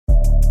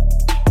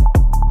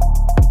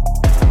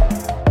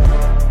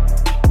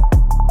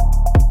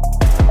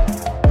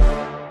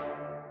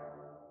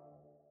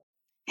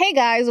Hey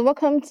guys,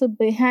 welcome to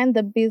Behind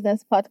the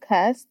Business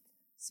podcast,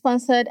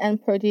 sponsored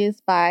and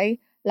produced by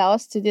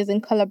Laos Studios in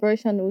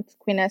collaboration with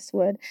Queen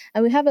Word.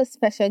 And we have a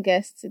special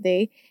guest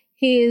today.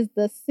 He is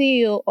the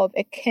CEO of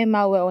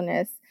Ekiema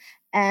Wellness,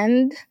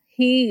 and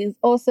he is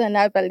also an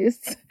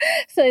herbalist.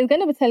 So he's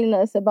going to be telling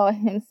us about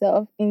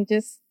himself in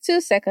just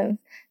 2 seconds.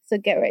 So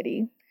get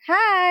ready.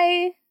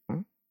 Hi.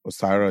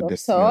 Osaro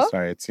Destiny Doctor.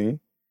 Society.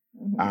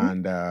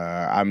 And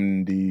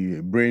I'm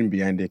the brain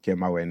behind the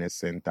Ekiema Wellness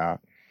Center,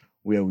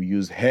 where we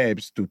use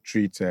herbs to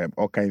treat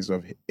all kinds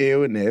of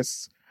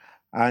illness.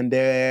 And we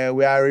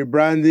are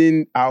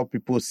rebranding how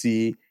people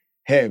see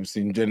herbs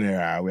in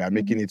general. We are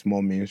making it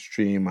more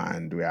mainstream,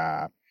 and we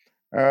are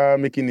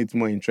making it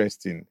more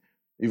interesting,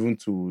 even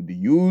to the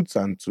youths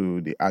and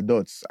to the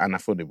adults, and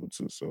affordable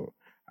too. So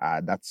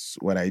that's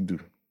what I do.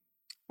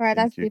 All right,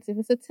 that's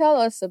beautiful. So tell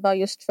us about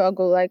your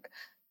struggle. Like,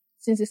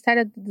 since you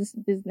started this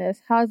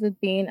business, how's it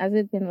been? Has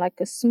it been like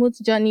a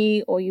smooth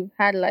journey, or you've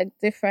had like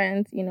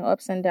different,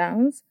 ups and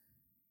downs?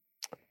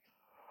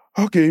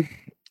 Okay.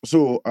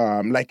 So,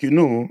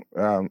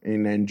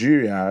 in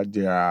Nigeria,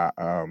 there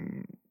are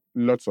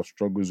lots of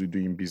struggles with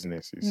doing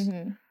businesses.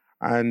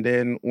 And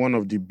then one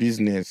of the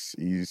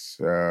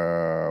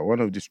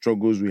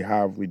struggles we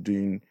have with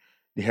doing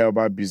the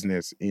herbal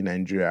business in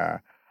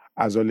Nigeria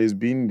has always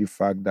been the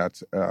fact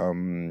that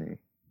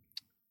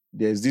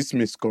there's this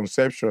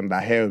misconception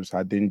that herbs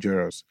are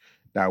dangerous,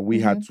 that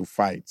we had to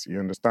fight, you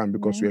understand?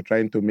 Because we're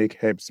trying to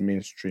make herbs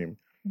mainstream.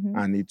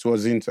 And it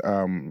wasn't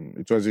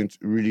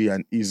really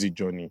an easy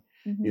journey,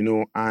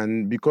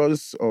 and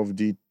because of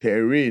the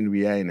terrain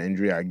we are in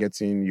Nigeria,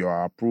 getting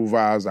your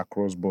approvals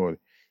across board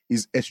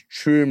is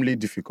extremely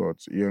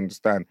difficult, you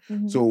understand?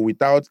 So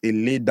without a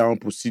laid down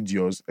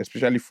procedures,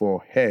 especially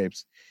for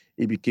herbs,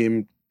 it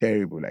became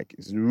terrible. Like,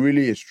 it's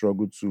really a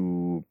struggle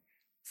to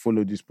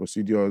follow these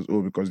procedures,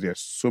 because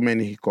there's so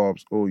many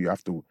hiccups. You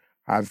have to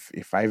have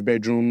a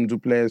 5-bedroom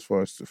duplex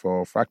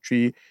for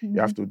factory. You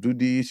have to do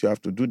this, you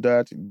have to do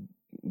that.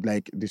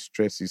 Like, the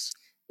stress is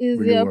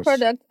really your worse.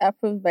 Product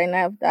approved by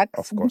NAFDAC?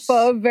 Of course.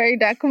 For a very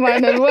dark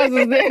man, and what's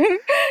his name?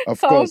 Of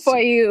Come course. for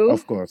you.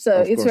 Of course.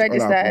 So Of it's course.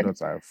 registered. All our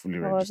products are fully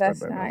registered that's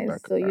by nice.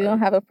 NAFDAC. So you don't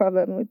have a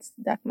problem with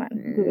dark man.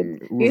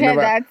 Good. We've heard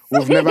that?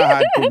 We've never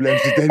had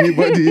problems with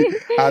anybody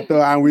at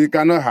all, and we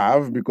cannot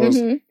have,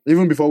 because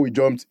even before we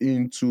jumped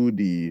into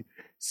the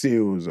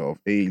sales of,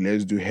 hey,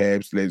 let's do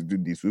herbs, let's do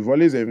this, we've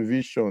always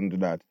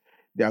envisioned that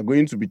there are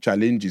going to be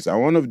challenges.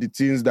 And one of the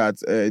things that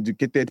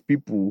educated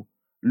people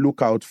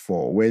look out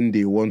for when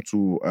they want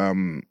to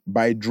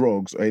buy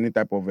drugs or any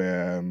type of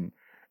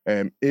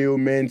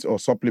ailments or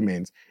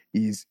supplements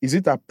is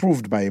it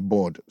approved by a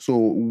board? So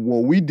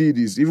what we did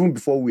is, even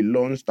before we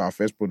launched our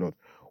first product,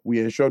 we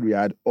ensured we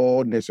had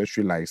all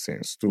necessary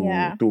license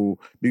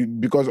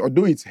because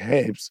although it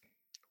helps,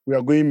 we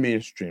are going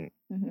mainstream.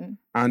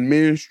 And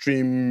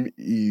mainstream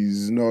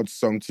is not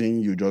something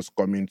you just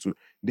come into.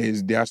 There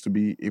has to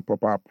be a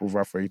proper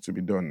approval for it to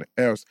be done.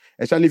 Else,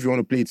 especially if you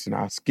want to play it in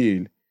our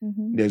scale,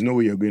 there's no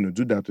way you're going to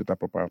do that without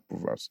proper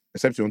approvals,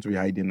 except you want to be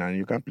hiding, and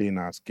you can't play in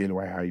our scale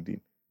while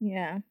hiding.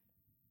 Yeah.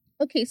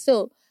 Okay,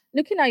 so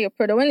looking at your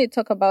product, when you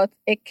talk about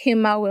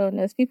Ekiema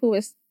Wellness, people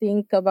always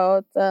think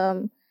about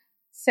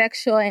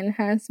sexual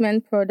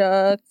enhancement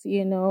products,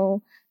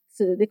 so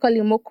they call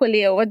it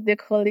mokole, or what they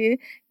call it,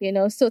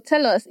 So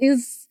tell us,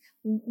 is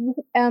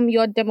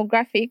your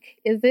demographic,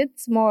 is it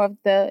more of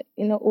the,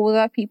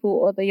 older people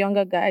or the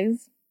younger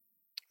guys?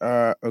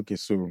 Okay,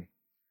 so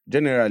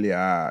generally,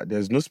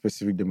 there's no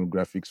specific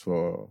demographics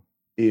for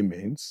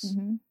ailments.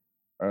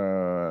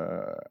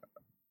 The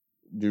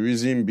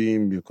reason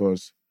being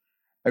because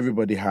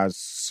everybody has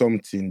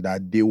something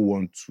that they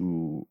want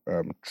to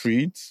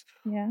treat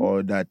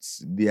or that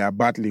they are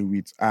battling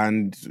with.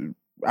 And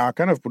our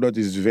kind of product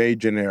is very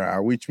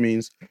general, which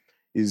means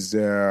is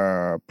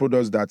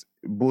products that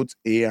both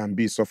A and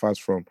B suffers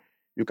from.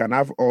 You can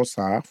have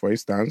ulcer, for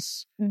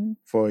instance,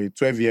 for a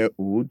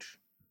 12-year-old,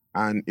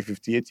 and a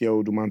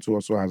 58-year-old woman too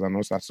also has an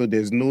ulcer. So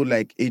there's no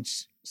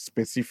age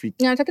specific.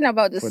 I'm talking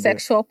about the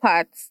sexual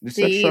parts, the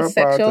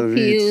sexual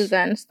pills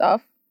and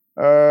stuff.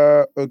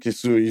 Okay,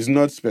 so it's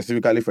not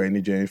specifically for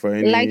any gender, for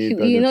any. Like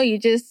you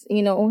just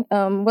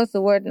what's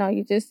the word now?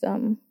 You just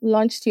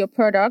launched your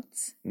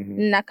product,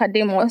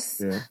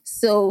 Nakademus. Yeah.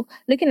 So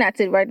looking at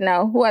it right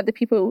now, who are the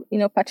people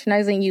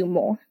patronizing you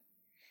more?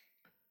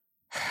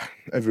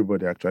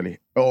 Everybody, actually.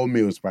 All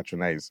males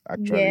patronize,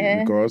 actually,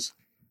 because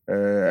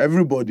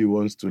everybody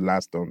wants to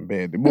last on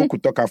bed.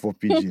 Boku talk for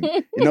pigeon.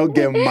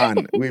 Get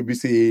man. We be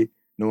say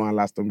no one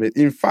last on bed.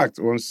 In fact,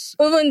 once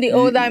even the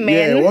older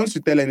men. Yeah, once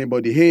you tell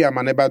anybody, hey, I'm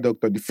an herbal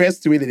doctor, the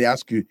first way that they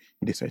ask you,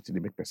 they say to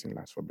make person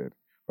last for bed.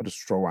 Or the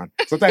straw one.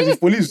 Sometimes if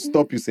police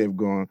stop yourself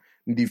going,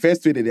 the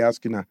first way that they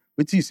ask you now,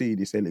 what do you say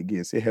they sell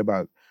again? Say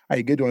herbal.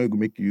 I get one who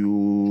make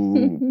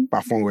you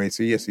perform where I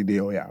say yes, they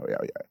oh yeah.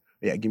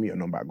 yeah, give me your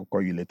number. I'll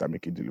call you later,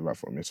 make it deliver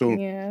for me. So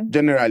Yeah.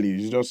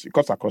 generally, it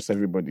cuts across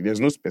everybody. There's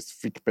no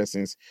specific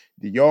persons.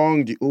 The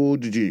young, the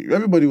old,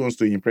 everybody wants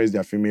to impress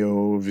their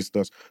female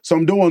visitors.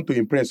 Some don't want to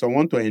impress. Some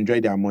want to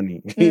enjoy their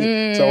money.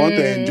 Some want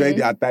to enjoy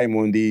their time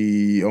on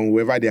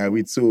whoever they are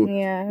with. So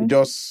it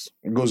just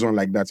goes on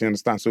like that. You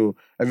understand? So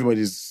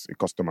everybody's a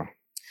customer.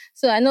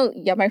 So I know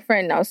you're my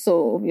friend now,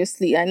 so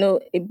obviously I know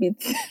a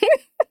bit.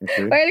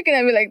 Okay. Why are you looking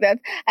at me like that?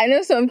 I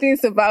know some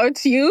things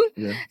about you.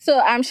 Yeah. So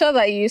I'm sure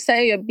that you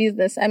started your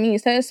business. I mean, you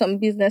started some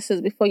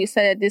businesses before you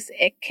started this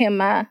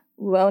Ekiema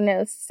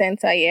Wellness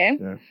Center,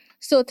 yeah?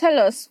 So tell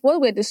us, what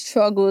were the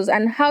struggles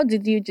and how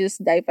did you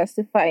just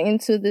diversify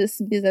into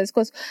this business?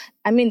 Because,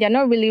 I mean, they're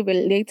not really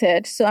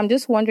related. So I'm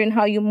just wondering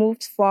how you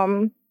moved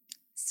from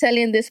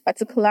selling this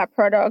particular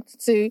product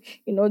to,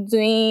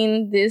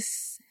 doing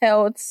this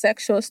health,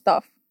 sexual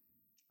stuff.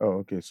 Oh,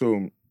 okay.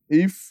 So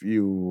if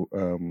you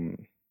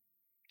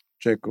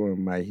check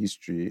on my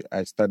history,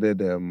 I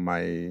started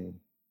my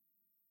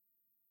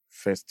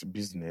first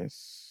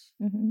business,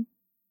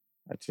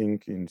 I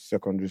think in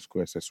secondary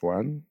school,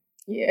 SS1.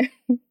 Yeah.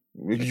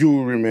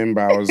 You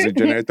remember, I was a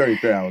generator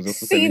repair. I was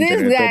also selling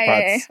generator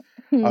parts.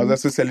 I was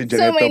also selling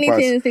generator so many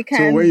parts. Things they can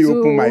so when you do.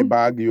 open my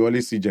bag, you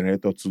only see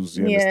generator tools,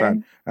 you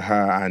understand?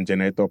 And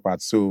generator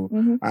parts. So,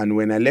 and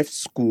when I left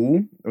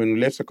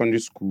secondary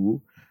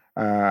school,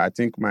 I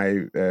think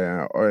my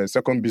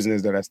second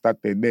business that I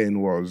started then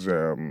was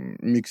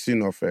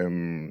mixing of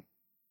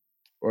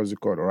what's it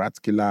called?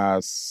 Rat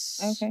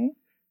killers. Okay.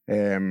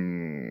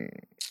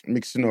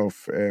 Mixing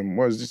of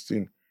what's this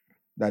thing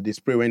that they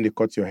spray when they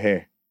cut your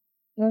hair?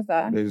 What's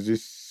that? There's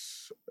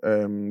this.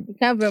 You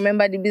can't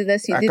remember the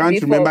business you did before. I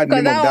can't remember the name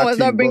of that. Because that one was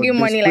not bringing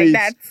money like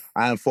that.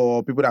 And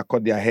for people that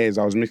cut their hairs,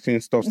 I was mixing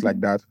stuff like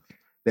that.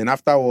 Then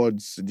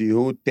afterwards, the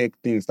whole tech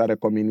thing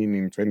started coming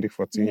in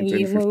 2014,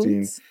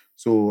 2015.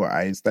 So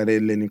I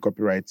started learning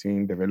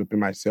copywriting, developing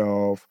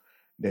myself.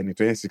 Then in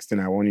 2016,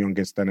 I won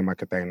Youngest Standing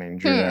Marketer in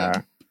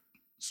Nigeria.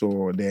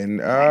 So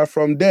then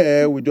from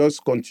there, we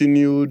just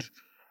continued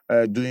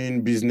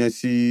doing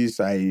businesses.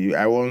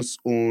 I once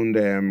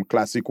owned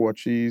classic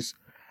watches.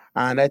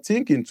 And I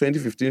think in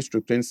 2015 to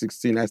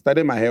 2016, I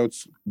started my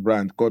health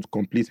brand called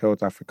Complete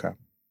Health Africa.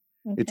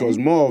 Okay. It was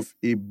more of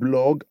a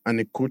blog and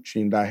a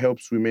coaching that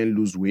helps women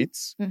lose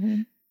weight.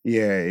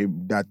 Yeah,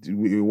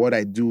 what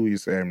I do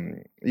is,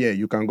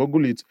 you can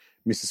Google it.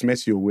 Mrs.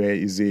 Mercy Oware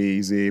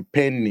is a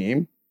pen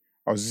name.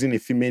 I was using a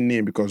female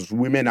name because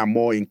women are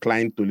more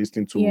inclined to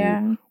listen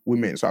to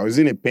women. So I was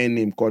using a pen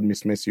name called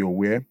Miss Mercy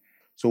Oware.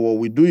 So what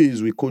we do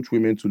is we coach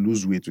women to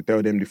lose weight. We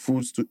tell them the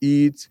foods to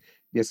eat,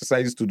 the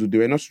exercises to do. They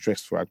were not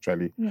stressful,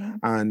 actually. Yeah.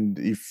 And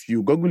if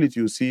you Google it,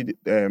 you'll see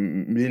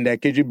Melinda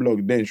KG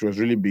blog. Then she was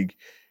really big.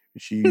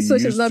 So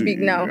she's not big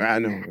now. I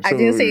know. I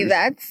didn't say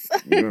that.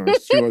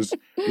 She was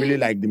really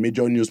like the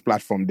major news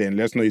platform then.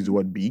 Let's not use the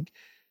word big.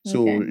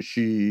 So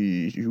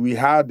we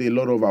had a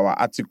lot of our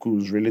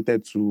articles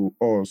related to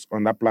us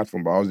on that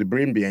platform, but I was the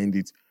brain behind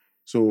it.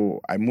 So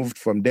I moved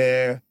from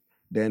there.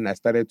 Then I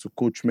started to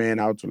coach men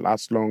how to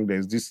last long.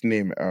 There's this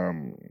name,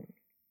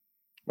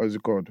 what's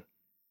it called?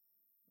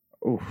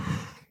 Oh,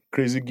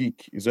 Crazy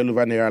Geek. It's all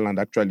over Neraland,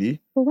 actually.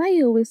 But why are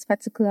you always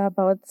particular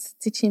about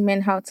teaching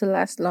men how to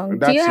last long?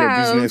 That's your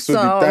business. So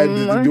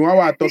the one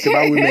where I talk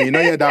about women, you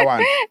know, hear that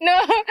one?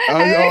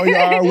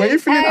 No. Were you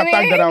feeling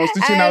attacked that I was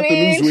teaching how to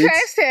lose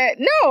weight?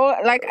 No,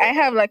 like I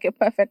have like a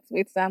perfect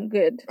weight, so I'm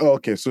good. Oh,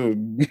 okay, so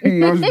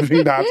not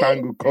bring that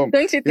angle come.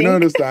 Don't you think? You don't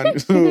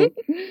understand? So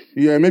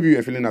yeah, maybe you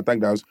were feeling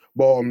attacked.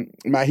 But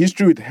my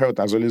history with health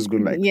has always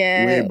gone like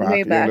way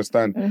back. You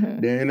understand?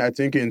 Then I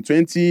think in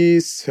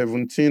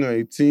 2017 or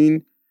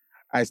 18.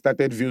 I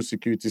started View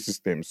Security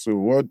Systems. So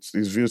what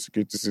is View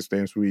Security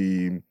Systems?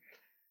 We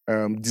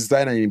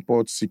design and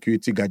import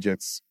security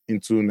gadgets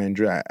into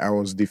Nigeria. I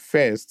was the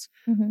first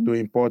to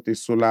import a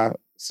solar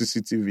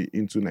CCTV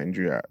into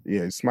Nigeria.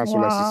 Yeah, smart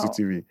solar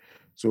CCTV.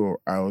 So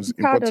I was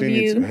importing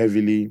it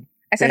heavily.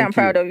 I said I'm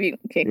proud of you.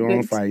 Okay, you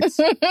won't fight.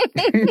 So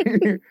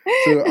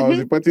I was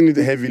importing it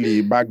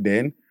heavily back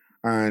then.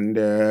 And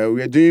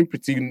we were doing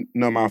pretty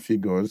normal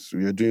figures.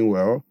 We were doing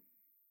well.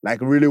 Like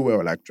really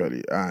well,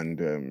 actually.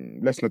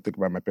 And let's not talk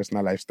about my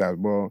personal lifestyle,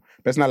 but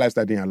personal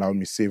lifestyle didn't allow me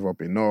to save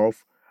up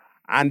enough.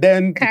 And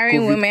then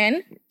carrying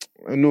women?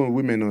 No,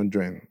 women don't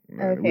join.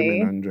 Okay.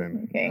 Women don't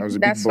join. Okay. I was a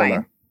big baller. Fine.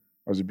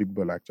 I was a big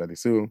baller, actually.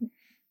 So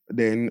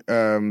then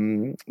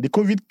the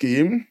COVID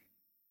came,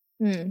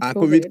 and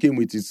COVID came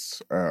with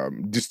its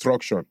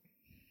destruction.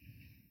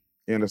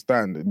 You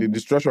understand? The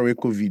destruction where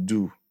COVID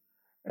do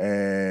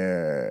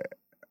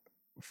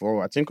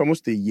for I think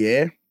almost a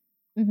year.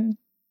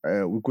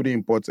 We couldn't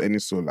import any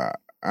solar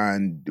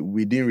and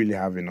we didn't really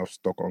have enough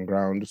stock on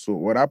ground. So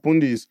what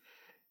happened is,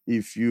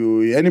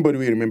 anybody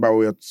will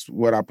remember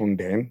what happened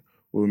then,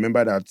 will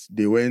remember that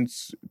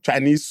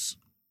Chinese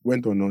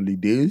went on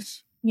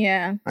holidays.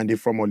 Yeah. And they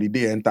from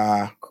holiday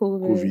enter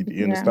COVID.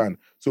 You understand?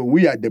 So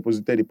we had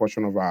deposited a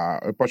portion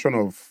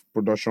of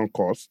production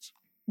costs.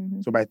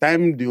 So by the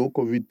time the whole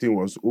COVID thing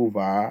was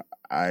over,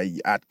 I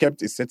had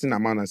kept a certain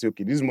amount and say,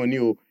 okay, this money,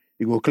 you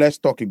go clear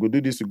stock, you go do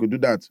this, you go do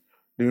that.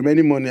 The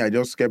remaining money I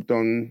just kept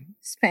on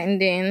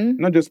spending.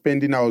 Not just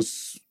spending. A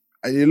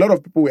lot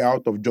of people were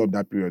out of job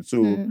that period.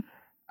 So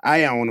I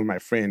and one of my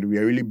friends, we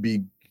are really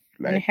big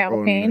on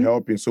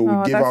helping. So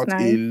we gave out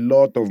a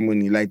lot of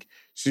money. Like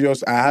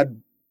serious, I had,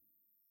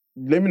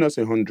 let me not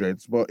say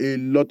hundreds, but a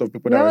lot of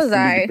people that were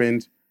fully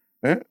dependent.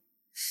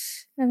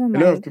 Never mind.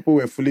 A lot of people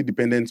were fully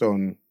dependent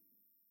on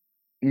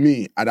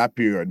me at that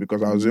period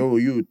because I was,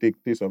 you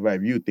take this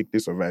survive, you take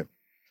this survive.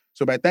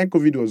 So by the time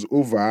COVID was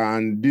over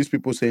and these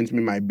people sent me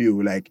my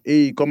bill, like,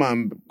 hey, come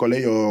and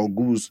collect your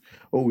goods.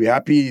 Oh, we're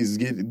happy.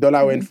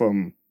 Dollar went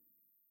from,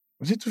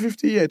 was it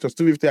 250? Yeah, it was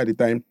 250 at the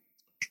time,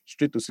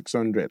 straight to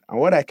 600. And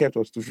what I kept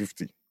was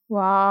 250.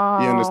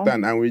 Wow. You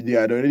understand? And we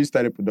had already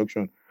started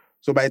production.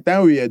 So by the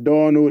time we had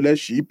done, let's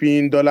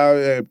shipping,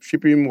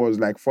 shipping was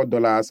like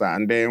 $4.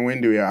 And then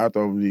when they were out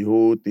of the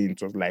whole thing,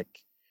 it was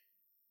like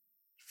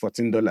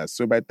 $14.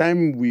 So by the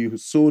time we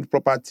sold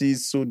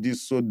properties, sold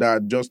this, sold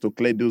that, just to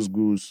clear those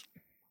goods,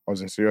 I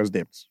was in serious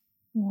debt.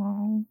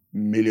 Wow.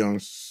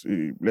 Millions,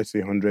 let's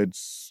say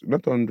hundreds,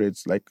 not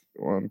hundreds, like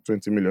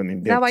 20 million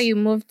in debt. Is that why you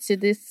moved to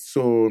this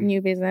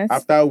new business?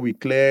 After we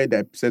cleared,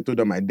 I settled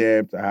on my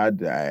debt.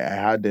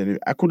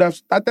 I could have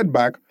started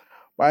back,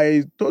 but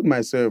I told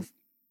myself,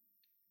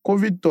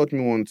 COVID taught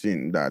me one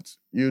thing, that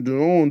you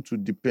don't want to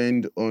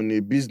depend on a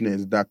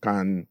business that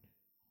can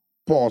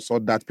pause or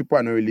that people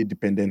are not really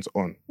dependent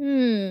on.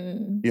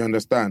 You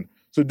understand?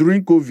 So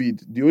during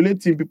COVID, the only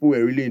thing people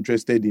were really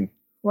interested in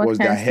was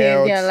their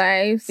health, their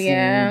life,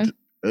 food,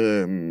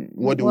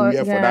 what they wear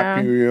for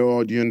that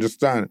period. You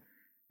understand?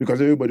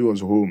 Because everybody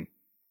was home.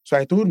 So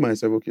I told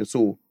myself, okay,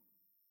 so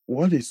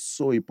what is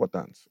so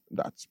important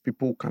that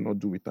people cannot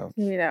do without?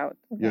 Okay.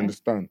 You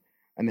understand?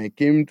 And I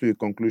came to a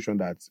conclusion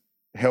that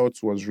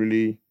health was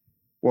really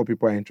what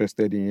people are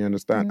interested in. You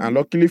understand? And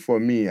luckily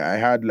for me, I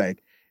had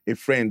like a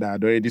friend that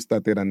had already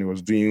started and he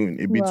was doing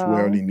a bit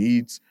well in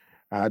it.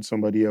 I had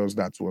somebody else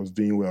that was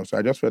doing well. So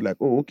I just felt like,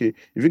 oh, okay,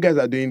 if you guys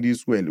are doing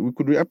this well, we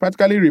could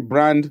practically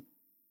rebrand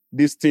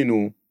this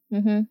thing.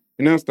 You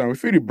understand?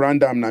 If we rebrand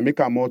them now, make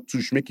them more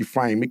touch, make it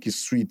fine, make it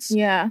sweet.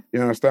 Yeah.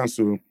 You understand?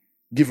 So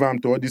give them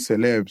to all these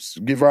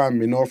celebs, give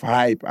them enough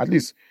hype. At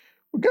least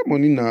we get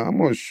money now. How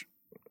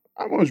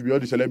much be all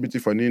the celebrity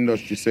for the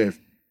industry safe?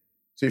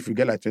 So if you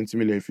get like 20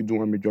 million, if you do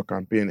one major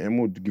campaign, I'm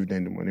going to give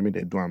them the money, make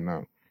they do them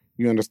now.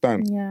 You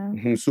understand?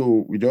 Yeah.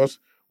 So we just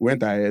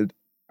went ahead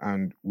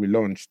and we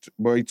launched.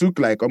 But it took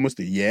like almost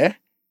a year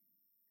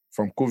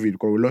from COVID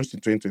because we launched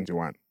in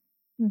 2021.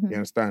 You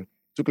understand?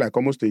 It took like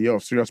almost a year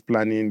of serious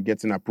planning,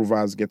 getting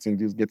approvals, getting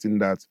this, getting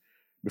that,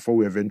 before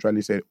we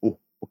eventually said, oh,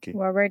 okay.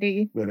 We're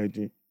ready.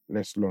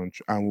 Let's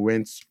launch. And we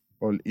went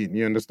all in.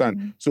 You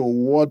understand? So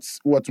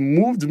what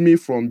moved me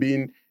from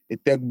being a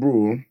tech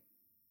bro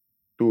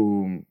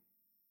to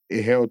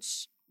a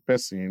health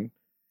person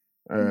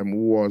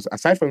was,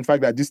 aside from the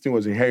fact that this thing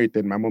was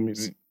inherited, my mom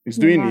is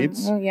doing it.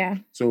 Oh, yeah.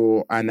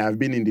 So, and I've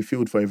been in the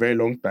field for a very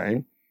long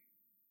time,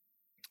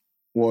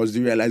 was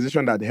the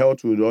realization that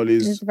health would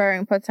always... It's very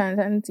important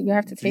and you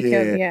have to take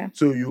care of,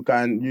 So you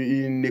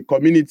in a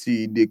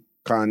community, they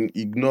can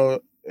ignore,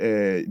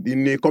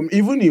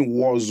 even in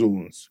war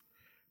zones,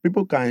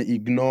 people can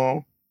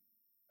ignore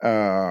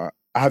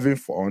having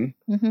fun.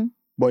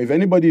 But if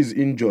anybody is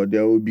injured,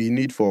 there will be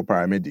need for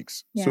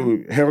paramedics. Yeah. So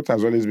health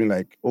has always been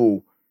like,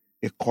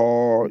 a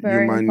core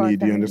human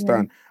need, you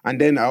understand? Yeah. And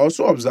then I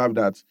also observed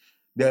that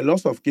there are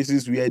lots of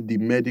cases where the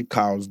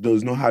medicals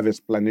does not have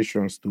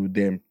explanations to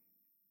them.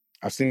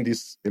 I've seen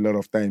this a lot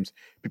of times.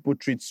 People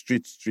treat.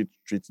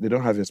 They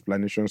don't have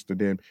explanations to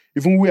them.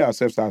 Even we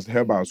ourselves as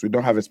Herbals, we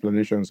don't have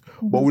explanations,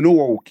 but we know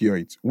what will cure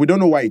it. We don't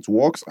know why it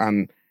works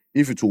and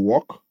if it will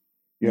work,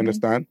 you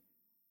understand?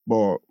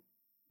 But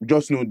we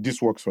just know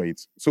this works for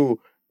it. So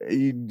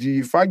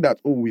the fact that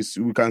we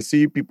can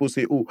see people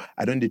say,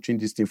 I don't train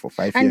this thing for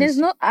 5 years. And there's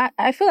no,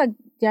 I feel like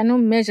there are no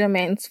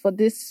measurements for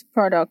these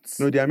products.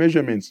 No, there are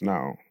measurements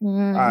now.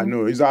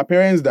 No, it's our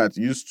parents that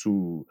used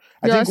to.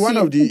 I think one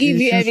of the give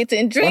issues, you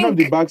everything, drink, one of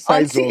the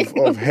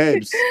backsides of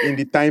herbs in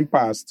the time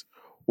past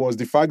was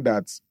the fact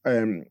that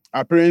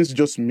our parents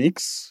just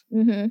mix.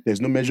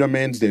 There's no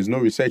measurements. There's no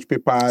research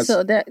papers.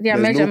 So there are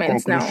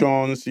measurements no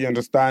conclusions. Now. You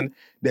understand?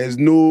 There's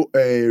no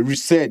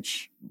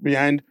research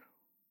behind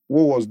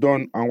what was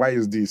done and why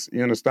is this.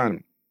 You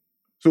understand?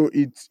 So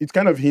it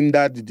kind of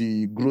hindered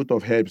the growth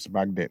of herbs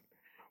back then.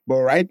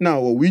 But right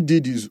now, what we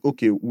did is,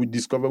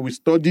 we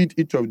studied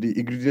each of the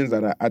ingredients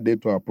that are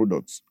added to our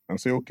products and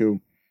say,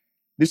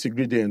 this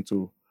ingredient,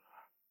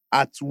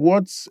 at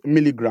what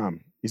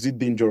milligram is it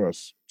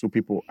dangerous to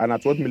people? And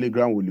at what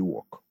milligram will it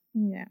work?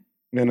 Yeah.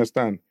 You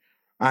understand?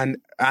 And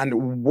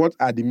what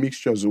are the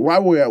mixtures? Why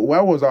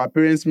was our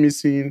parents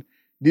missing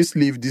this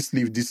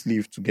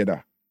leaf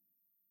together?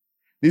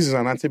 This is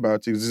an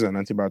antibiotic, this is an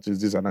antibiotic,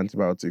 this is an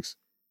antibiotics.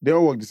 They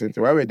all work the same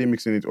thing. Why were they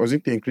mixing it? Was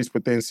it to increase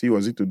potency?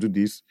 Was it to do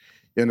this?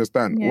 You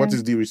understand? Yeah. What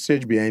is the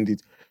research behind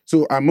it?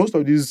 So most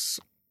of these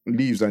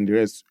leaves and the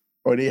rest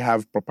already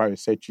have proper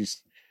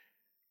researches.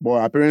 But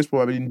our parents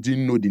probably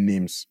didn't know the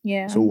names.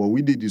 Yeah. So what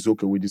we did is,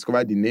 okay, we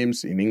discovered the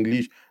names in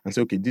English and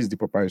said, okay, this is the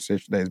proper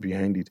research that is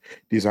behind it.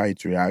 This is how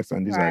it reacts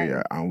and this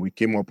Right. and we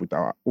came up with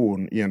our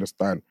own, you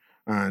understand?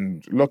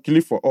 And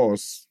luckily for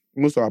us,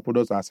 most of our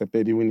products are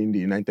accepted even in the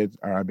United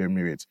Arab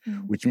Emirates,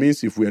 which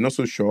means if we're not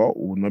so sure,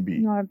 we will not be.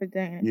 Not be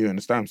there. You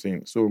understand what I'm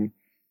saying? So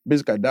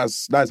basically,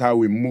 that's how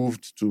we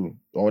moved to,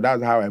 or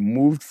that's how I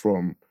moved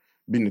from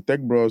being a tech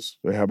bros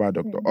to a herbal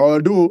doctor.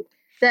 Although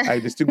I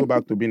still go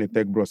back to being a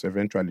tech bros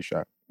eventually,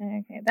 Sha.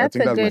 Okay, that's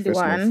a good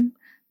one.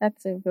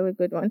 That's a really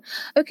good one.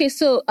 Okay,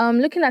 so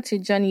looking at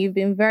your journey, you've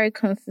been very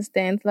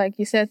consistent. Like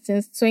you said,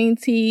 since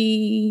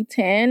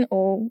 2010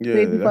 or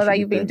way before that,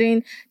 you've been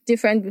doing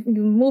different.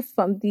 You moved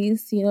from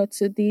this,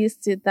 to this,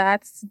 to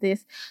that, to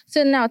this.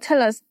 So now,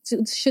 tell us,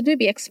 should we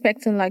be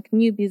expecting like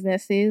new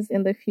businesses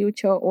in the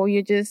future, or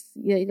you're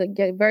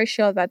very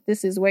sure that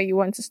this is where you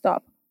want to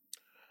stop?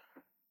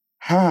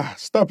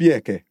 Stop here,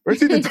 okay?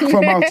 Where's the talk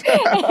from out?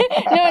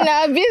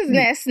 No,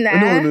 business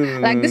now. No,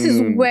 like this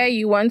is where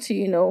you want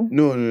to,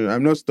 No,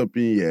 I'm not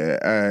stopping here.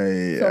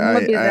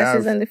 More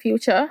businesses in the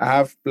future. I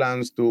have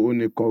plans to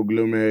own a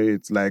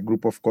conglomerate, like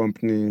group of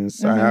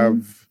companies. I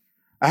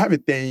have a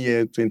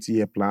 10-year,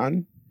 20-year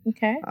plan.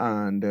 Okay.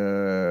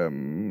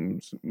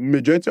 And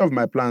majority of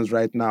my plans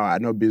right now are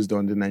not based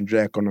on the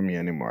Nigeria economy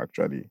anymore,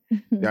 actually.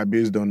 They are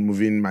based on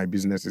moving my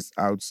businesses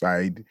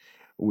outside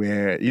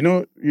where,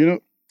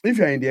 if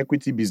you're in the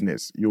equity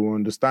business, you will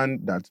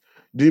understand that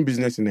doing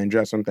business in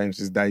Nigeria sometimes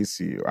is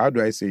dicey. How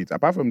do I say it?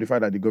 Apart from the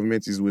fact that the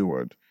government is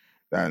wayward,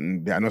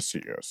 then they are not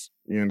serious.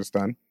 You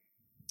understand?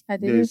 I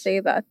didn't say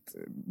that.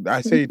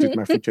 I say it with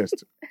my full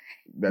chest.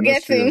 They're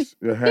not serious.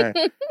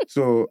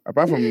 So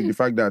apart from the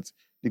fact that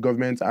the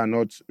government are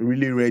not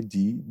really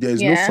ready,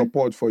 there's no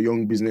support for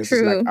young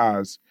businesses like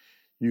ours.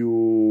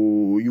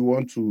 You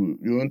want to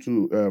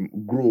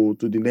grow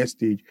to the next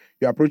stage.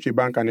 You approach a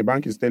bank and the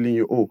bank is telling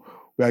you, oh,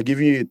 we are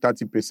giving you a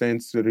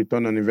 30%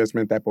 return on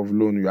investment type of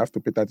loan. You have to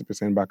pay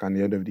 30% back at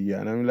the end of the year.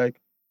 And I'm like,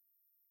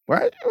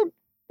 why am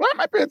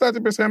I paying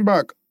 30%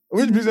 back?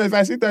 Which business? If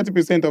I see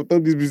 30% of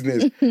top this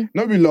business,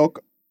 not be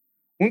luck.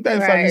 Won't I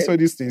service all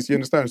these things? You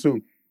understand? So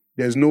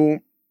there's no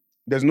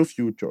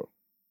future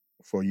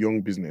for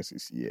young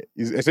businesses here,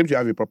 except you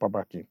have a proper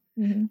backing.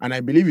 And I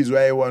believe is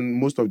why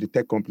most of the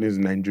tech companies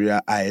in Nigeria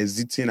are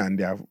exiting, and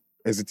they are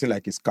exiting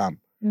like a scam.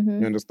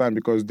 You understand?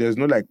 Because there's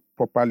no like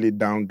proper laid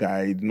down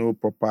guide, no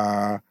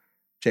proper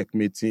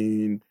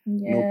checkmating,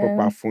 no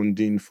proper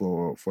funding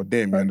for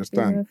them. You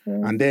understand?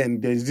 Businesses. And then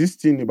there's this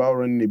thing about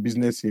running a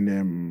business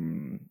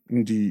in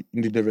the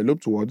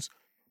developed worlds,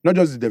 not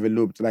just the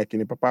developed, like in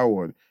a proper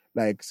world.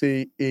 Like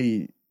say,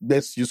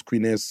 let's use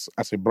Queeness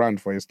as a brand,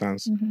 for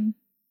instance.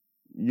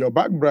 Your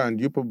back brand,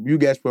 you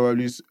guys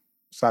probably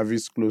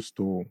service close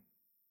to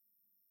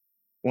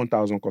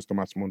 1,000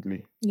 customers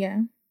monthly.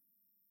 Yeah.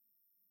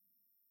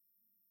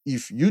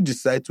 If you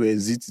decide to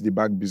exit the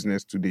back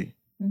business today,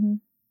 do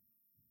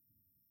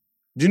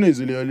you know it's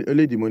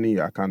only the money in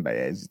your account that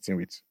you're exiting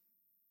with?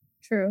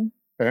 True.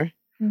 But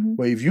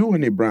if you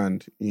own a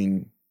brand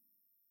in,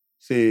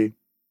 say,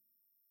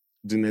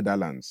 the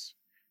Netherlands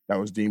that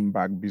was doing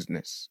back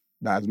business,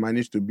 that has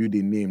managed to build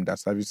a name that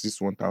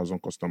services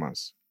 1,000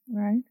 customers,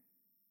 right?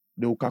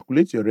 They will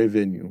calculate your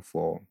revenue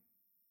for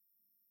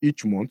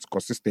each month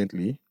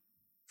consistently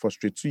for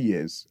straight 2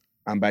 years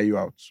and buy you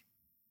out.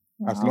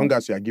 Wow. As long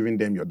as you are giving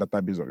them your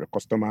database of your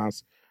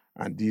customers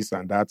and this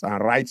and that,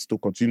 and rights to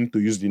continue to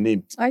use the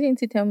name. Why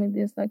didn't you tell me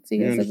this like 2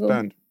 years ago? You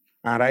understand?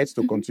 And rights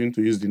to continue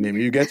to use the name.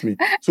 You get me?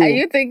 So, are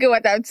you thinking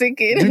what I'm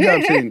thinking? Do you get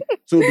what I'm saying?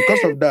 So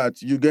because of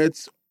that, you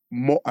get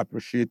more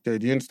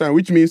appreciated. You understand?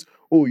 Which means,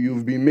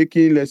 you've been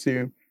making, let's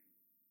say,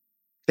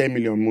 10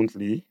 million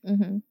monthly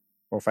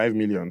or 5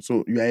 million.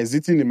 So you are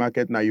exiting the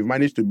market now. You've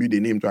managed to build a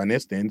name to an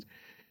extent.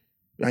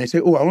 And you say,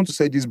 I want to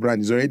say this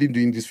brand is already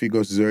doing these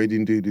figures, is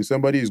already doing this.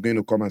 Somebody is going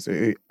to come and say,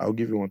 hey, I'll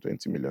give you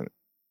 120 million.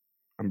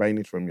 I'm buying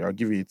it from you. I'll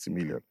give you 80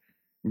 million.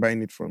 I'm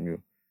buying it from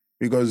you.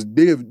 Because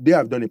they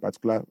have done a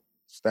particular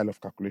style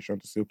of calculation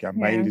to say, okay, I'm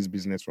buying this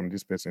business from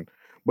this person.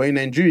 But in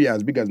Nigeria,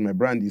 as big as my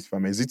brand is, if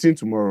I'm exiting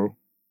tomorrow,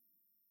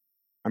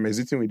 I'm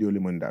exiting with the only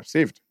money that I've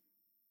saved.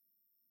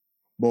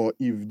 But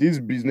if this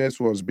business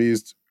was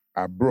based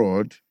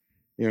abroad,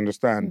 you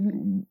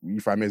understand,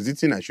 if I'm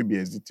exiting, I should be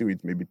exiting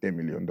with maybe $10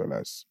 million.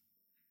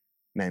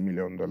 $9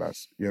 million.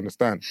 You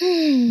understand?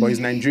 But it's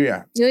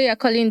Nigeria. You're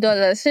calling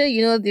dollars. So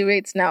you know the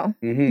rates now.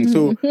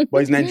 So,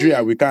 but it's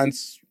Nigeria. You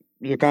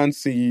can't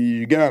see,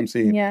 you get what I'm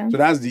saying? Yeah. So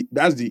that's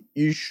the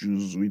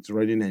issues with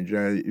running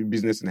Nigeria,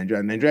 business in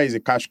Nigeria. Nigeria is a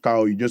cash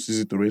cow. You just use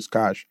it to raise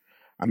cash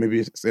and maybe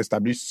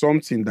establish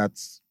something that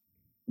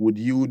would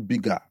yield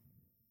bigger.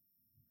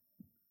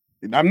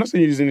 I'm not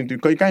saying using it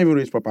because you can't even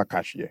raise proper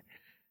cash here.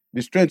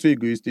 The strength where you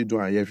go, you still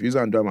do it. If you use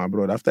and do them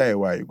abroad, after a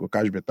while, you go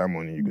cash better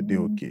money, you go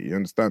do okay. You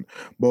understand?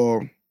 But,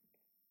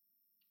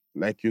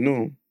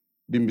 doing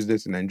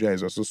business in Nigeria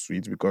is also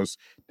sweet because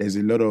there's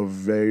a lot of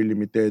very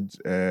limited,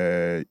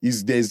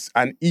 there's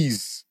an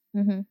ease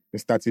in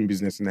starting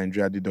business in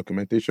Nigeria. The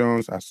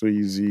documentations are so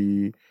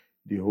easy.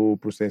 The whole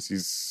process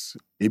is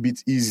a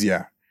bit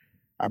easier.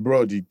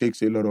 abroad, it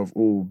takes a lot of,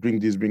 bring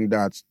this, bring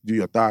that, do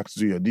your tax,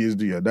 do your this,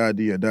 do your that,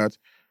 do your that.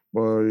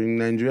 But in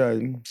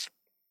Nigeria,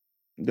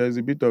 there's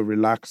a bit of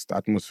relaxed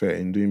atmosphere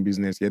in doing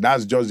business here.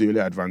 That's just the only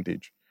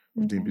advantage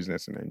of doing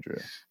business in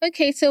Nigeria.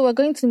 Okay, so we're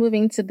going to move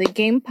into the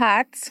game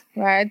part,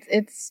 right?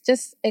 It's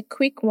just a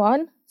quick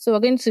one. So we're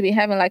going to be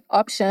having like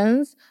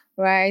options,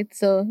 right?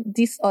 So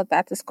this or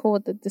that is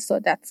called the this or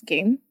that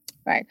game,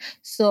 right?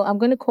 So I'm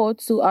going to call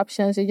 2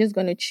 options. You're just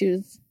going to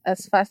choose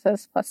as fast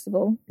as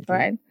possible,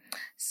 right?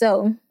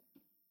 So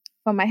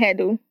for my head,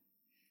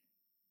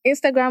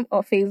 Instagram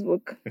or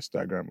Facebook?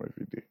 Instagram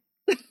every day.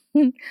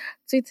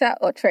 Twitter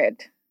or Thread?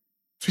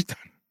 Twitter.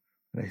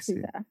 Let's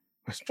see.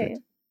 What's Thread?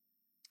 Okay.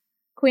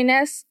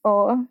 Queeness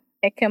or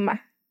Ekiema?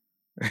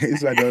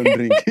 It's why I don't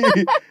drink.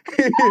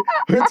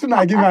 Wait till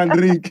I give her a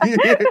drink.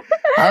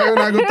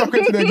 I go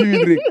talking to the give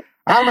you drink.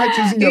 How am I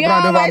choosing your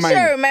brand over mine?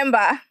 Sure,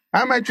 remember.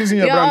 How am I choosing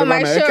your brand over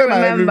mine? Sure,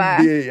 remember.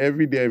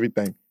 Every day, every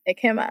time.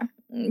 Ekiema.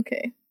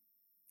 Okay.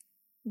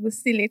 We'll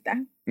see later.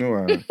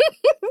 No.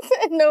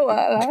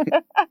 No.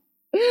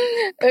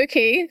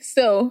 Okay,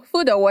 so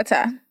food or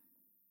water?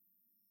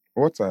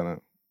 Water.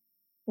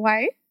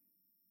 Why?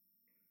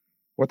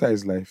 Water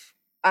is life.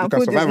 And you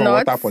can survive on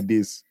water for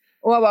days.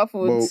 What about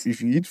food? But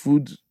if you eat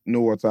food,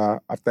 no water,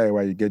 after a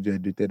while you get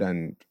dehydrated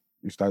and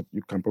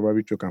you can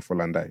probably choke and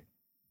fall and die.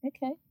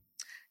 Okay.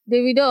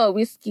 Davido or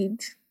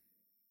Wizkid?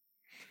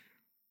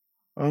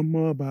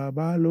 Omo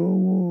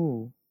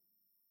Babalowo.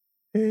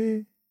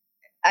 Hey.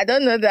 I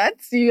don't know that.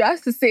 You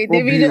have to say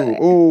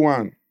Davido.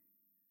 One.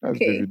 That's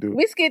okay. Davido.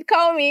 Wizkid,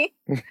 call me.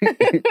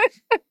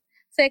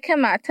 So,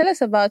 Ekiema, tell us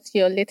about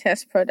your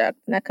latest product,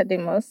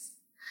 Nakademos.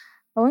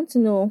 I want to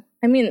know,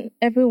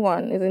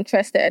 everyone is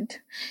interested.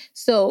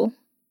 So,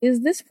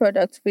 is this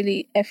product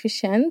really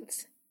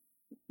efficient?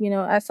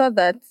 I saw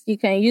that you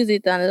can use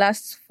it and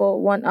last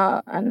for 1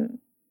 hour and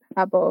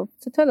above.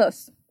 So, tell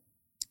us,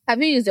 have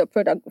you used your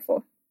product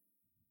before?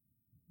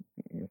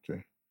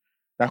 Okay.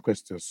 That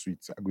question is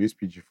sweet. I go use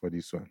PG for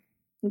this one.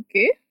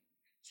 Okay.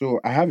 So,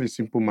 I have a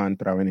simple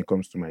mantra when it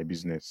comes to my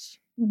business.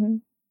 Mm-hmm.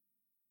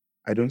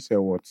 I don't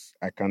sell what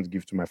I can't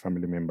give to my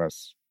family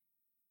members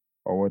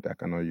or what I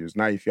cannot use.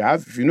 Now, if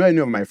you know any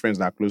of my friends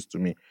that are close to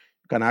me,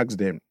 you can ask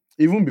them.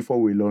 Even before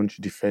we launched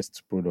the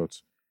first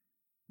product,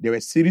 there were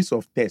a series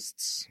of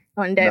tests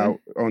on them,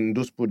 on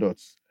those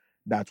products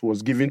that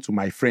was given to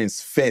my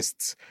friends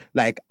first.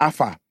 Like,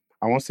 Alpha,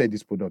 I won't sell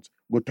this product.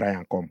 Go try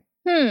and come.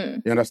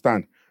 You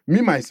understand?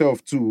 Me,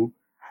 myself, too,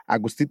 I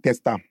go still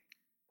test them.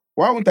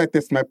 Why won't I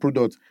test my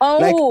product?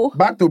 Like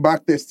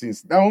back-to-back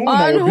testings. Now, who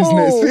na your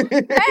business?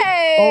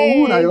 Hey,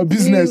 who na your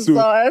business?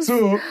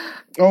 So,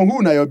 on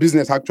who na your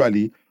business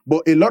actually?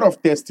 But a lot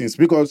of testings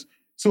because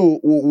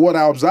what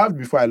I observed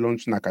before I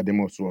launched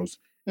Nakademos was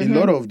a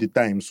lot of the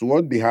times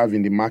what they have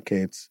in the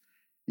market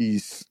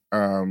is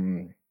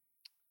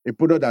a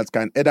product that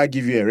can either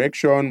give you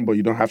erection, but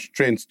you don't have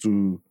strength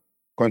to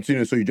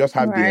continue. So you just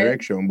have the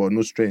erection, but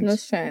no strength. No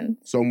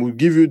strength. Some will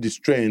give you the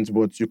strength,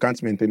 but you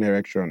can't maintain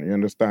erection. You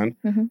understand?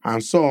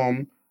 And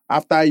some,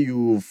 after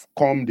you've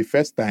come the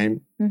first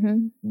time,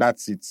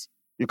 that's it.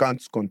 You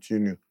can't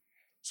continue.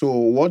 So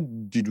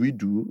what did we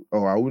do?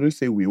 Or I wouldn't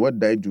say what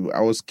did I do?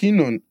 I was keen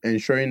on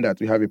ensuring that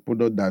we have a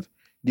product that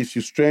gives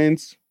you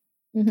strength,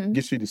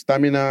 gives you the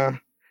stamina,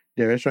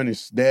 the erection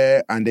is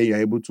there, and then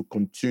you're able to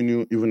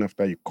continue even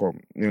after you come.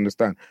 You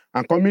understand?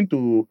 And coming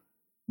to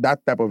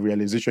that type of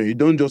realization, you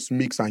don't just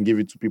mix and give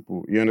it to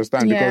people. You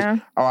understand? Yeah.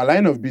 Because our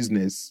line of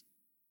business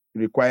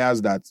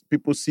requires that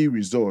people see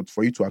results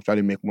for you to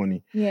actually make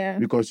money. Yeah.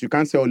 Because you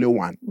can't sell only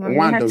one.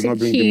 One does not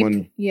bring the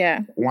money.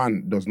 Yeah.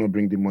 One does not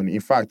bring the money.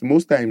 In fact,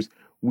 most times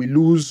we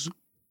lose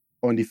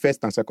on the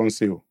first and second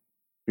sale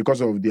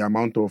because of the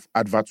amount of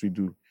adverts we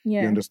do.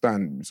 Yeah. You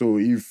understand? So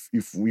if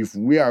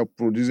we are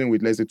producing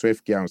with, let's say,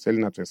 12K and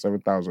selling at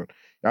 7,000, you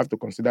have to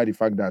consider the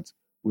fact that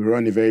we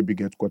run a very big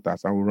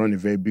headquarters and we run a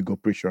very big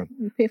operation.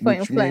 We pay for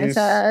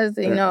influencers,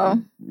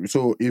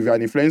 So if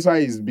an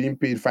influencer is being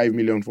paid 5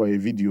 million for a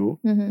video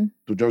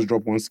to just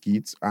drop one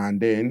skit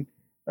and then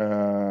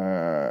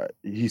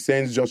he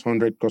sends just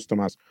 100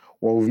 customers,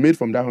 what we've made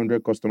from that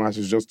 100 customers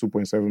is just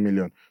 2.7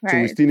 million. Right. So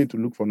we still need to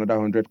look for another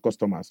 100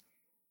 customers.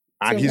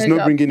 And he's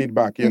not bringing it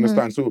back, you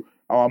understand? So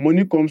our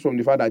money comes from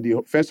the fact that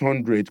the first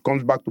 100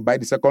 comes back to buy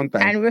the second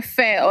time. And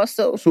refer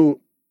also. So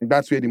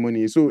that's where the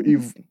money is. So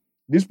if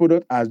this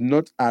product are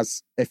not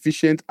as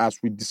efficient as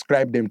we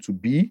describe them to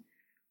be,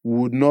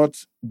 would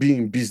not be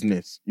in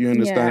business. You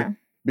understand? Yeah.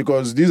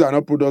 Because these are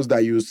not products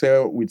that you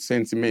sell with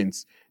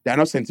sentiments. They are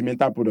not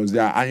sentimental products.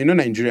 And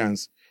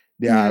Nigerians,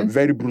 they are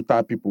very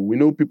brutal people. We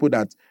know people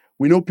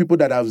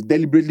that have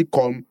deliberately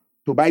come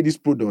to buy this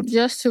product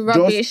just to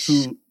rubbish.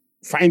 Just to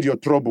find your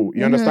trouble.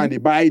 You understand?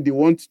 They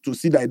want to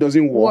see that it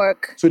doesn't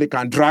work. So they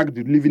can drag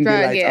the living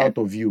daylights out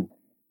of you.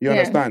 You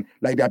understand?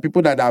 Like there are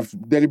people that have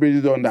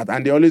deliberately done that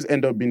and they always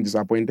end up being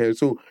disappointed.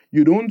 So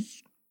you don't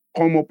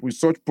come up with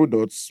such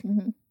products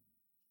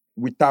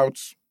without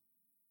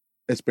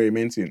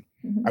experimenting.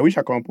 I wish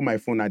I could put my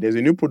phone now. There's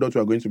a new product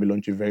we are going to be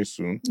launching very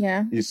soon.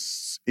 Yeah.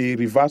 It's a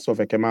reverse of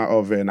Ekiema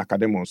of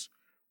Nakademos,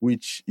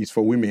 which is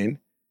for women.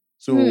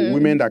 So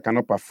women that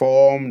cannot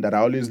perform, that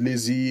are always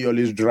lazy,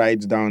 always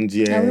dried down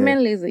there. Are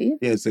women lazy?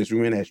 Yes,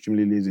 women are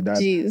extremely lazy.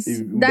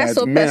 Jeez, that's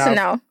so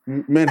personal.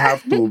 Men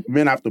have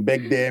to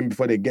beg them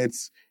before they get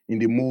in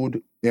the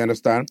mood. You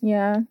understand?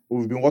 Yeah.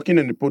 We've been working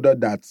on a product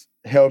that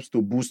helps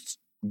to boost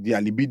their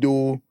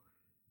libido,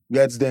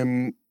 gets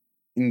them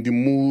in the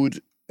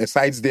mood,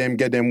 excites them,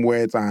 get them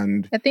wet,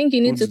 and I think you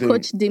need to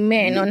coach the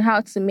men on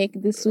how to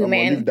make this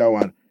women. Leave that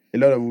one. A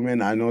lot of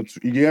women are not.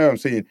 You hear what I'm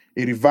saying?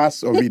 A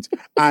reverse of it.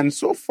 And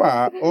so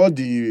far, all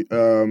the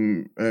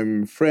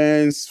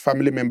friends,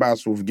 family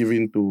members who've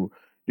given to,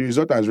 the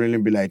result has really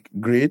been like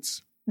great.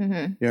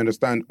 You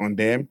understand, on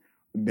them.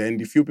 Then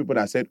the few people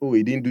that said, "Oh,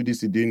 he didn't do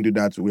this, he didn't do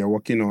that," we are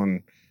working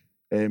on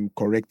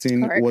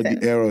correcting what the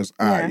errors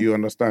are. Yeah. You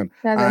understand?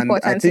 That's and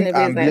important. I think in the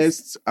I'm business.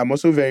 blessed. I'm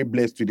also very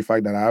blessed with the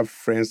fact that I have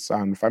friends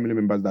and family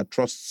members that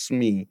trusts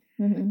me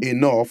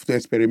enough to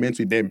experiment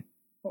with them.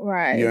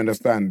 Right. You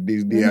understand?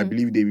 They I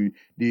believe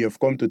they have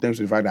come to terms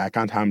with the fact that I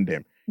can't harm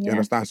them. Yeah. You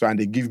understand? So, and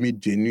they give me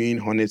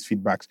genuine, honest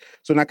feedbacks.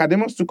 So,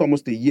 Nakademus took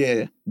almost a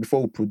year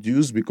before we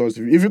produce, because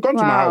if you come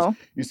to my house,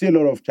 you see a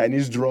lot of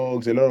Chinese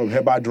drugs, a lot of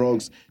herbal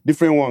drugs,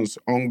 different ones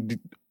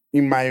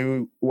in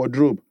my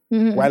wardrobe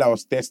while I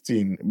was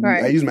testing.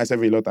 Right. I use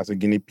myself a lot as a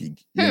guinea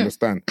pig. You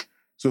understand?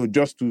 So,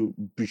 just to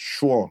be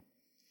sure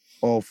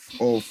of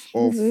what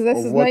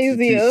it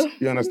is.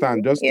 You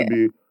understand? Just to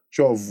be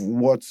sure of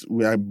what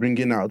we are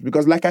bringing out.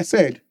 Because like I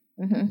said,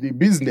 the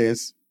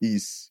business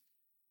is,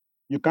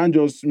 you can't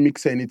just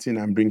mix anything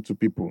and bring to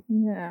people.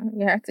 Yeah,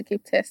 you have to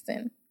keep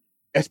testing.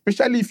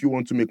 Especially if you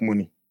want to make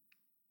money.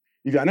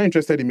 If you are not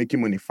interested in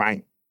making money,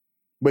 fine.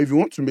 But if you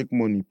want to make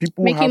money,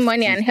 making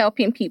money and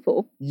helping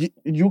people.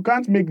 You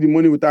can't make the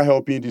money without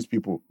helping these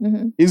people.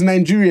 It's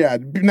Nigeria.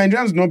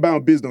 Nigerians don't buy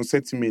based on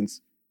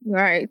sentiments.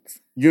 Right.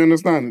 You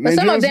understand? But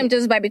some of them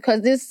just buy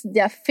because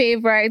their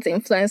favorite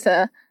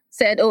influencer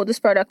said, "Oh, this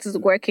product is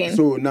working."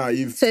 So now,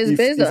 it's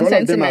based on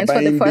sentiment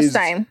for the first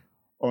time.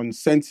 On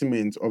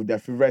sentiment of their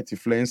favorite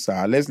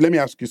influencer. Let me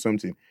ask you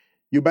something.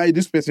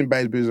 This person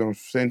buys based on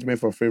sentiment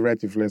for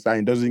favorite influencer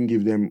and doesn't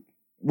give them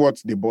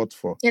what they bought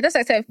for. Yeah, that's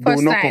like I said, first time. They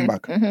will not come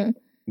back.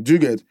 Do you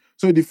get?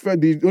 So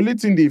the only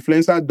thing the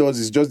influencer does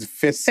is just the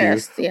first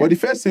sales. Yeah. But the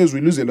first sales,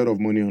 we lose a lot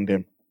of money on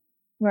them.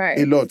 Right.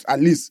 A lot.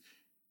 At least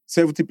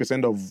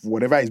 70% of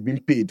whatever is being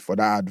paid for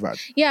that advert.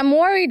 Yeah, I'm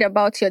worried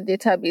about your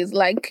database.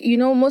 Like,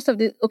 most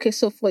of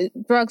so for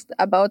drugs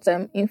about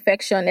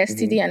infection,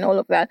 STD and all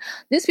of that,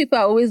 these people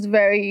are always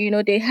very,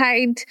 they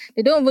hide,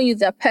 they don't even use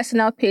their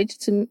personal page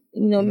to,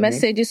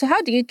 message you. So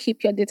how do you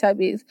keep your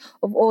database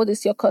of all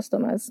this, your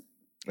customers?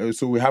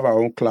 So we have our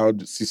own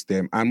cloud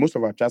system, and most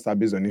of our chats are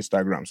based on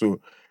Instagram. So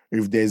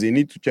if there's a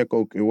need to check,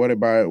 okay,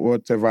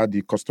 whatever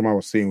the customer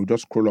was saying, we'll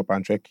just scroll up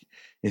and check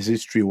his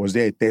history. Was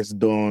there a test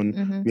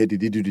done? Where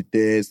did he do the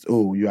test?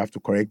 Oh, you have to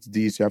correct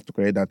this, you have to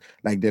correct that.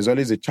 Like, there's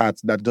always a chat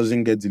that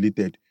doesn't get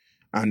deleted.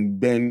 And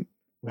then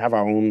we have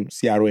our own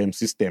CRM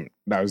system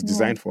that was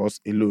designed for us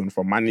alone,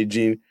 for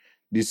managing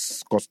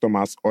this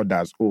customer's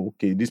orders. Oh,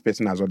 okay, this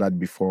person has ordered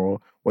before.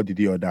 What did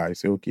he order? I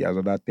say, okay, he has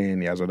ordered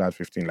 10, he has ordered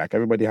 15. Like,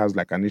 everybody has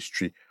like an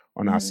history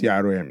on our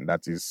CRM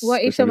that is.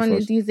 What if someone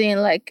is using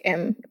like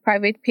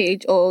private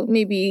page, or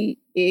maybe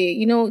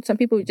some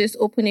people just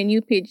open a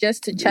new page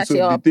just to chat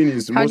you up? The thing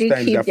is, most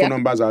times their phone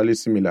numbers are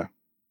always similar.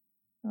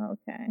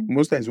 Okay.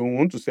 Most times when we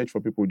want to search for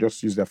people, we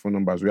just use their phone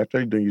numbers. We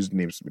actually don't use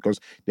names because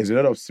there's a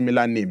lot of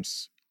similar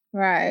names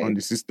on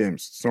the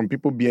systems. Some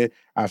people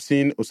I've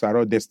seen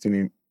Osaro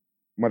Destiny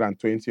more than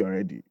 20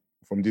 already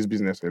from this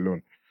business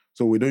alone.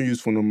 So we don't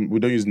use we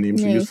don't use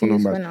names, we use phone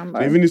numbers.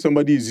 So even if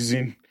somebody is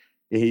using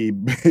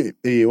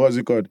what's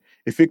it called?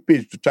 A fake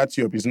page to chat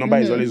you up, his number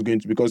is always going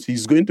to, because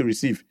he's going to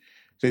receive.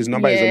 So his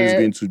number is always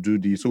going to do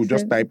this. So we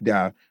just type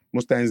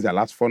most times their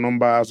last 4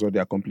 numbers or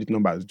their complete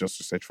numbers just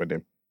to search for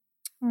them.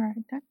 All right,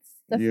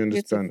 that's you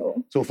understand?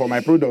 Beautiful. So for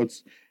my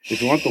products, if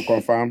you want to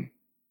confirm,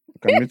 you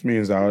can meet me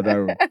in the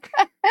other room.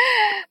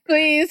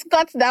 Please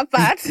cut that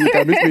part. You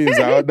can meet me in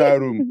the other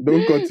room.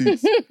 Don't cut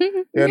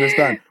it. You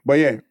understand? But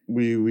yeah,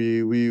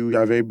 we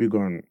are very big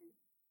on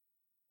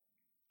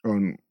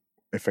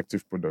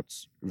effective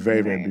products.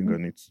 Very, very big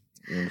on it.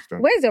 You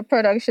understand? Where's your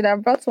product? Should I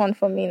have brought one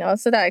for me now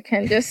so that I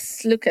can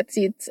just look at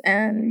it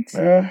and...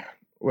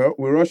 Well,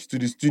 we rush to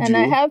the studio. And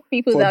I have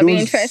people that be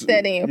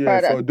interested in your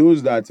product. For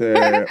those that want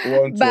to order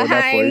for it.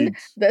 Behind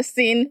the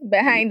scene,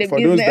 behind the for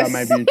business. For those that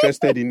might be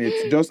interested in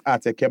it, just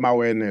at Ekiema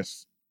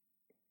Wellness.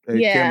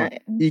 Ekiema.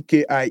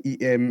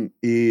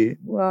 Ekiema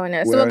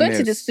Wellness. So we're going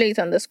to display it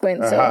on the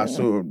screen.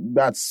 So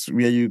that's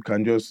where you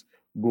can just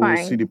go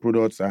see the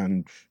products,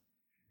 and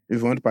if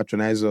you want to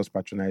patronize us,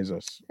 patronize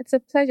us. It's a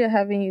pleasure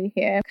having you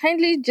here.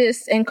 Kindly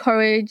just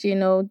encourage,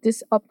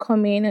 these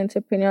upcoming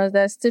entrepreneurs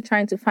that are still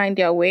trying to find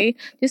their way.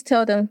 Just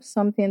tell them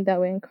something that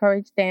will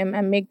encourage them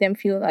and make them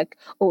feel like,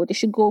 oh, they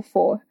should go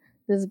for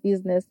this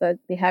business that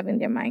they have in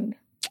their mind.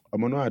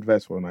 I'm on no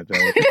advice for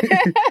Nigeria.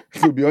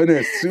 To be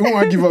honest, you don't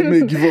want to give up,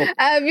 me give up.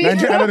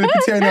 Nigeria, I don't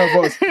pity any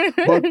of us.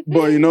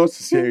 But in all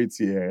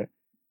sincerity,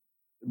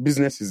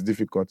 business is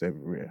difficult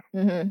everywhere.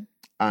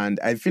 And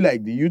I feel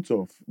like the youth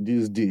of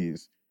these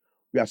days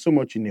we are so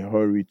much in a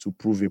hurry to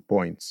prove a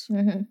point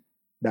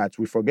that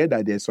we forget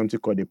that there's something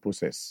called a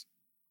process.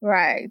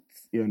 Right.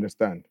 You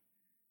understand?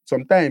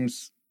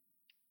 Sometimes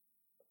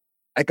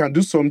I can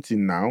do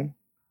something now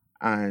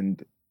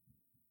and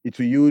it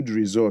will yield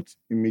results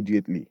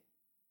immediately.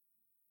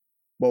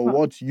 But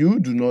what you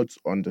do not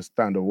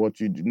understand or what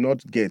you do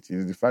not get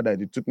is the fact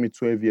that it took me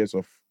 12 years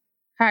of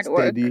hard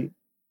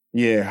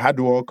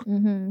work,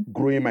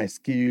 growing my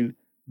skill,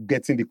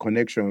 getting the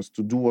connections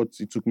to do what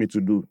it took me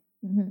to do.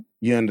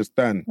 You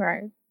understand?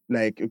 Right.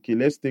 Like, okay,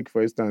 let's take,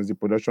 for instance, the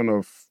production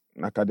of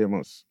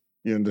Academos.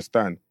 You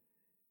understand?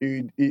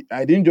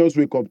 I didn't just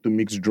wake up to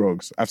mix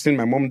drugs. I've seen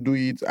my mom do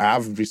it. I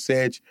have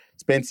researched,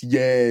 spent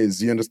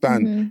years, you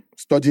understand,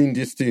 studying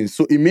these things.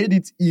 So it made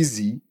it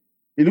easy.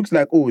 It looks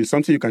like, it's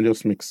something you can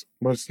just mix.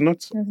 But it's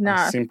not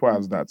as simple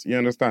as that. You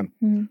understand?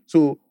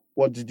 So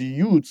what the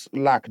youths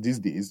lack these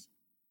days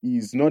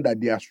is not that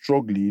they are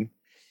struggling,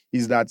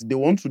 is that they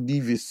want to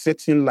live a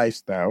certain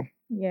lifestyle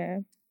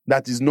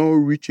that is not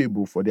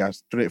reachable for their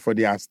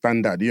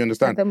standard. You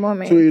understand? At the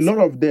moment. So a lot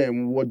of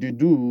them, what they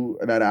do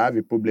that I have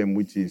a problem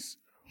with is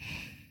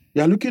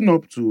they are looking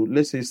up to,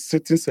 let's say,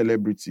 certain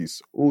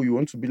celebrities. Oh, you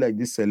want to be like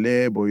this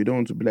celeb or you don't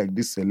want to be like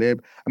this celeb.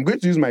 I'm going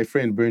to use my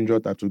friend Brain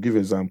Jota to give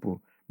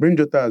example. Brain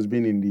Jota has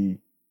been in the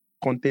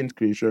content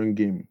creation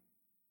game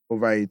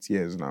over 8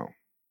 years now.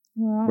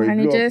 Wow. But he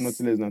blew up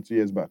nothing less than 2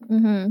 years back.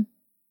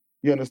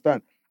 You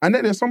understand? And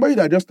then there's somebody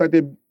that just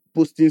started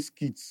posting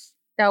skits.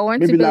 That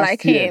want to be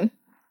like him.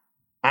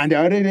 And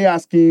they're already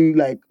asking,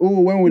 like,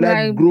 when will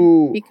I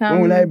grow?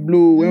 When will I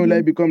blow? When will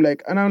I become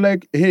like... And I'm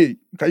like, hey,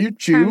 can you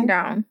chill? Calm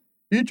down.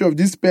 Each of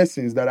these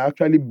persons that are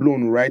actually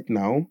blown right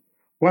now,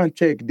 go and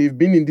check. They've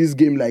been in this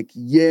game like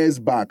years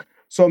back.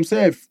 Some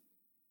say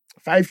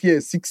 5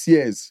 years, 6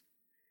 years.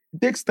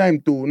 It takes time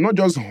to not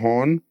just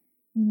hone.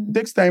 It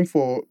takes time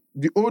for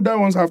the older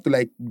ones have to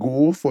like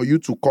go for you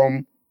to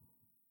come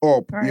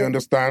up. Right. You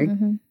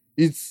understand?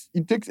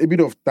 It takes a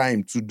bit of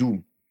time to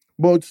do.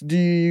 But the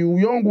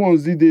young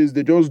ones these days,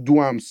 they just do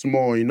them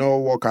small,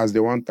 work as they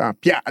want them.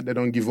 They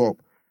don't give up.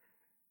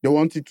 They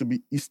want it to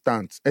be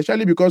instant,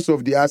 especially because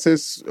of the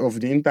access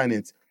of the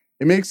internet.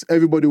 It makes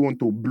everybody want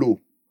to blow.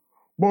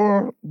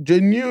 But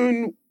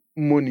genuine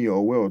money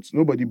or wealth,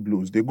 nobody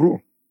blows. They grow.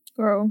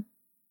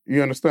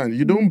 You understand?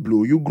 You don't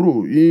blow, you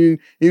grow. In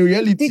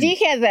reality... Did you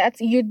hear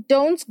that? You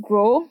don't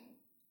grow,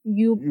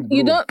 you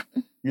don't...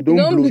 You don't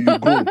blow, you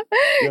grow.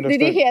 You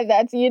Did you hear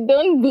that? You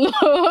don't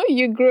blow,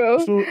 you grow.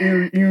 So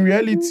in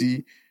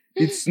reality,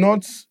 it's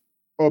not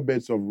all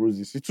beds of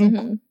roses. It took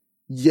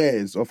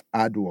years of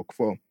hard work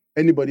for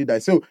anybody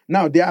that... So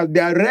now there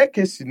are rare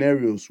case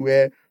scenarios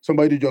where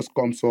somebody just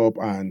comes up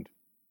and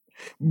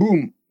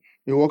boom,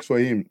 it works for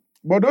him.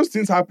 But those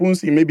things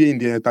happens maybe in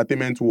the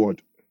entertainment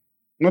world,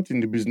 not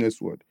in the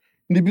business world.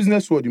 In the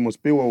business world, you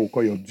must pay what we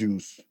call your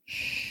dues.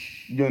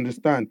 You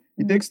understand?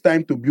 It takes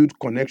time to build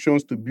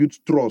connections, to build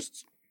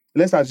trust.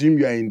 Let's assume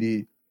you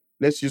are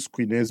let's use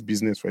Queen's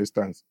business, for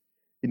instance.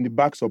 In the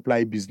back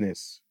supply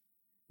business,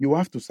 you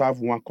have to serve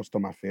one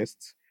customer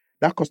first.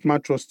 That customer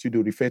trusts you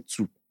to refer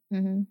to.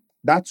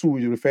 That two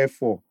will refer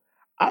for.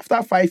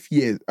 After 3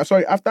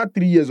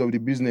 years of the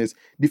business,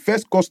 the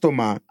first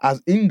customer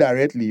has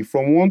indirectly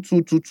from 1,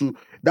 2, 2, 2,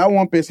 that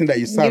one person that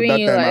you served that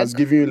time has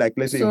given you like,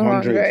 let's say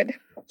 100.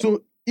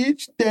 So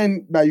each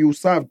 10 that you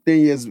served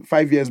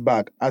 5 years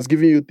back has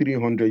given you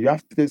 300. You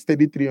have to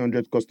steady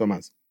 300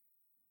 customers.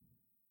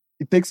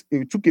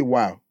 It took a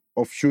while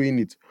of showing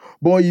it.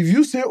 But if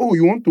you say,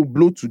 you want to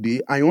blow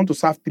today and you want to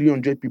serve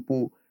 300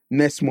 people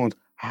next month,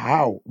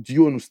 how do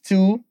you want to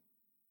still...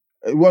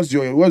 What's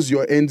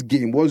your end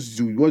game? What's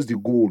the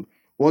goal?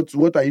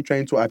 What are you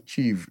trying to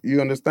achieve? You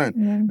understand?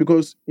 Yeah.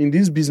 Because in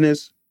this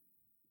business,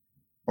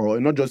 or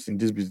not just in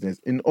this business,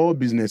 in all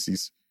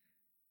businesses,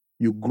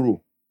 you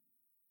grow.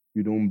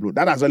 You don't blow.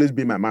 That has always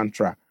been my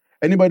mantra.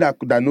 Anybody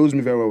that knows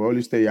me very well will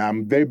always say,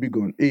 I'm very big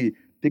on,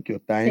 take your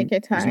time.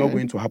 It's not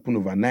going to happen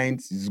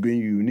overnight.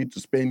 You need to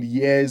spend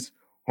years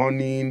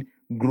honing,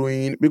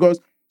 growing. Because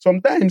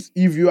sometimes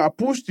if you are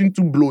pushed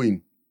into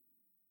blowing,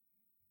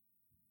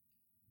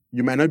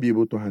 you might not be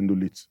able to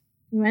handle it.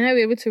 You might not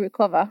be able to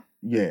recover.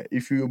 Yeah.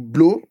 If you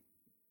blow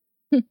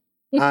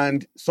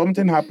and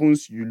something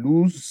happens, you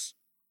lose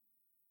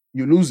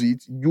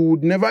it, you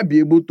would never be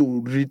able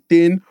to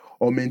retain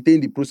or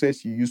maintain the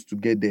process you used to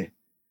get there.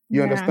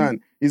 You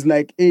understand? It's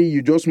like,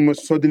 you just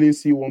must suddenly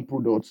see one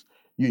product,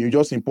 you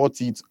just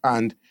import it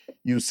and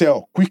you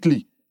sell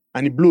quickly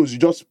and it blows. You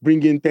just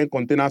bring in 10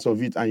 containers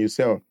of it and you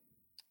sell.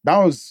 That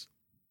was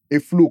a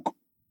fluke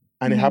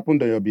and it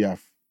happened on your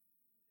behalf.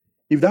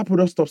 If that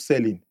product stops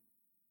selling,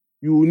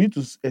 you will need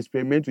to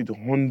experiment with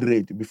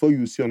 100 before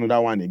you see another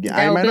one again.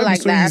 And it might not be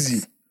so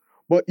easy.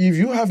 But if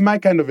you have my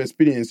kind of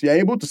experience, you're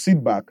able to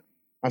sit back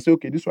and say,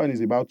 okay, this one is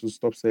about to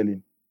stop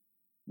selling.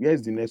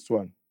 Here's the next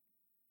one.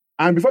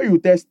 And before you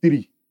test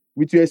 3,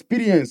 with your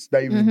experience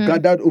that you've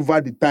gathered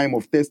over the time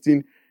of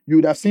testing, you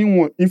would have seen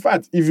one. In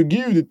fact, if you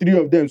give the 3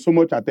 of them so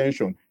much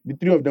attention, the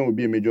 3 of them will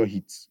be a major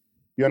hit.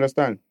 You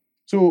understand?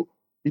 So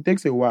it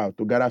takes a while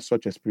to gather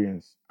such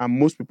experience. And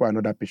most people are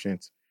not that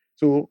patient.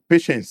 So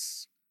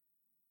patience.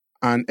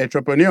 And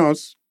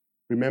entrepreneurs,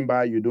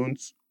 remember, you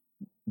don't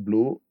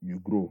blow, you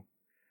grow.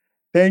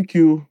 Thank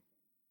you.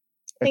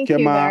 Thank you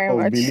Ekiema very of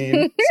much.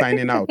 Benin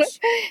signing out.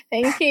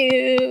 Thank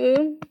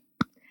you.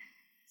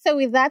 So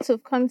with that,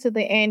 we've come to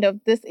the end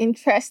of this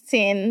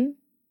interesting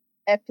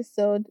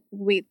episode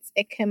with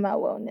Ekiema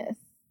Wellness.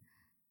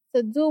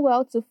 So do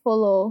well to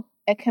follow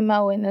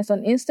Ekiema Wellness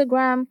on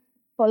Instagram,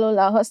 follow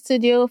Lahore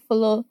Studio,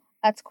 follow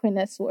at Queen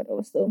Word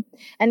also.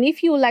 And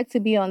if you would like to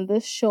be on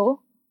this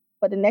show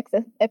for the next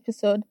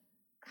episode,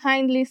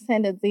 kindly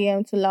send a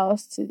DM to Lahore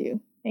Studio.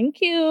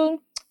 Thank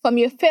you. From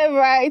your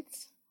favorite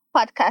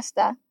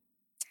podcaster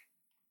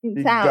in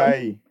Big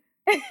town.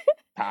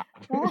 guy.